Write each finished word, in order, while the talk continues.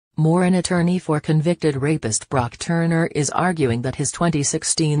More, an attorney for convicted rapist Brock Turner is arguing that his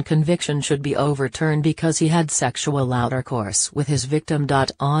 2016 conviction should be overturned because he had sexual outercourse with his victim.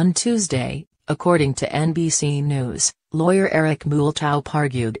 On Tuesday, according to NBC News, lawyer Eric Multaup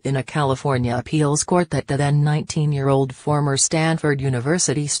argued in a California appeals court that the then 19-year-old former Stanford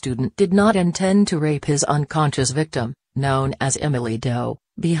University student did not intend to rape his unconscious victim, known as Emily Doe,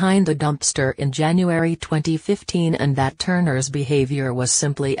 behind the dumpster in January 2015, and that Turner's behavior was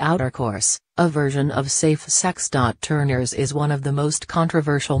simply outercourse, a version of safe sex. Turner's is one of the most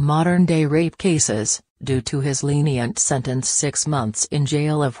controversial modern-day rape cases, due to his lenient sentence 6 months in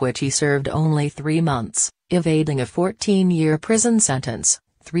jail, of which he served only 3 months, evading a 14-year prison sentence,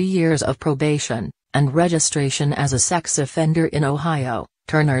 3 years of probation, and registration as a sex offender in Ohio,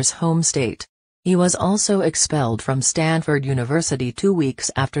 Turner's home state. He was also expelled from Stanford University 2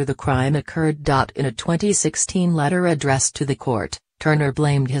 weeks after the crime occurred. In a 2016 letter addressed to the court, Turner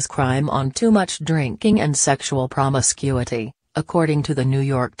blamed his crime on too much drinking and sexual promiscuity, according to the New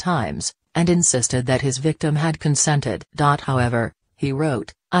York Times, and insisted that his victim had consented. However, he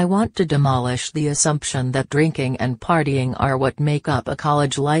wrote, "I want to demolish the assumption that drinking and partying are what make up a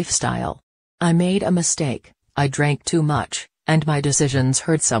college lifestyle. I made a mistake, I drank too much, and my decisions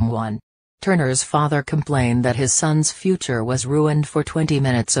hurt someone." Turner's father complained that his son's future was ruined for 20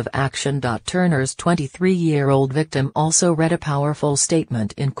 minutes of action. Turner's 23-year-old victim also read a powerful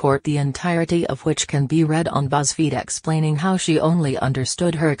statement in court, the entirety of which can be read on BuzzFeed, explaining how she only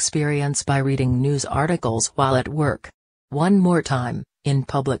understood her experience by reading news articles while at work. "One more time, in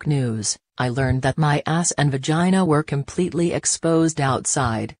public news, I learned that my ass and vagina were completely exposed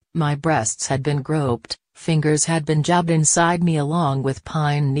outside, my breasts had been groped, fingers had been jabbed inside me along with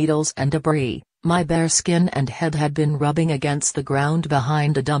pine needles and debris, my bare skin and head had been rubbing against the ground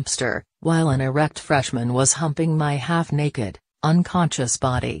behind a dumpster, while an erect freshman was humping my half-naked, unconscious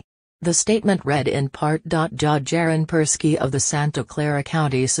body." The statement read in part. Judge Aaron Persky of the Santa Clara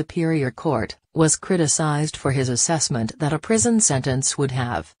County Superior Court was criticized for his assessment that a prison sentence would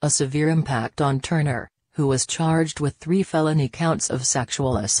have a severe impact on Turner, who was charged with 3 felony counts of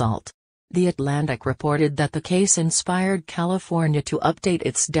sexual assault. The Atlantic reported that the case inspired California to update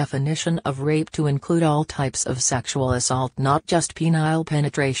its definition of rape to include all types of sexual assault, not just penile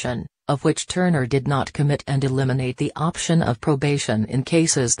penetration, of which Turner did not commit, and eliminate the option of probation in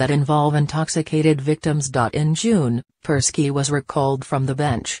cases that involve intoxicated victims. In June, Persky was recalled from the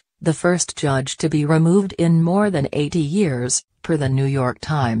bench, the first judge to be removed in more than 80 years, per the New York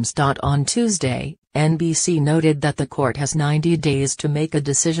Times. On Tuesday, NBC noted that the court has 90 days to make a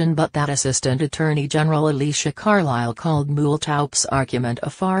decision, but that Assistant Attorney General Alicia Carlisle called Multaup's argument a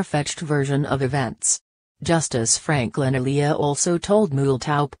far-fetched version of events. Justice Franklin Elia also told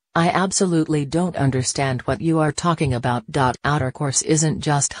Multaup, "I absolutely don't understand what you are talking about. Outercourse isn't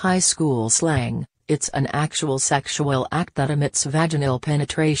just high school slang, it's an actual sexual act that omits vaginal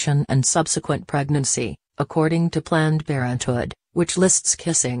penetration and subsequent pregnancy, according to Planned Parenthood, which lists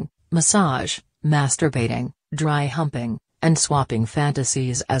kissing, massage, masturbating, dry humping, and swapping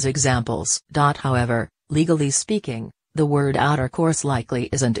fantasies as examples." However, legally speaking, the word outercourse likely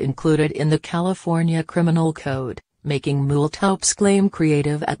isn't included in the California Criminal Code, making Multaup's claim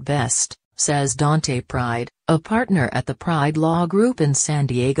creative at best, says Dante Pride, a partner at the Pride Law Group in San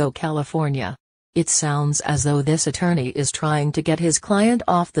Diego, California. "It sounds as though this attorney is trying to get his client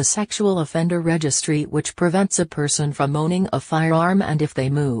off the sexual offender registry, which prevents a person from owning a firearm and, if they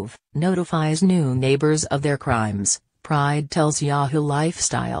move, notifies new neighbors of their crimes," Pride tells Yahoo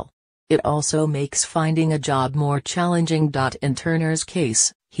Lifestyle. "It also makes finding a job more challenging." In Turner's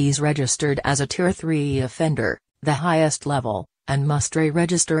case, he's registered as a Tier 3 offender, the highest level, and must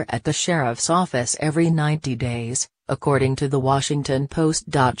re-register at the sheriff's office every 90 days, according to the Washington Post.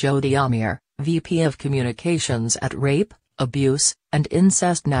 Jody Amir, VP of Communications at Rape, Abuse, and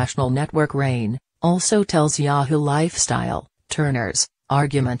Incest National Network RAIN, also tells Yahoo Lifestyle, "Turner's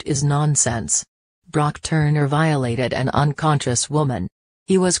argument is nonsense. Brock Turner violated an unconscious woman.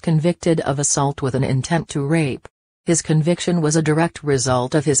 He was convicted of assault with an intent to rape. His conviction was a direct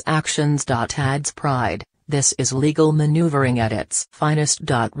result of his actions." Adds Pride, "This is legal maneuvering at its finest."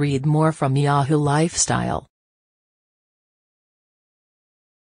 Read more from Yahoo Lifestyle.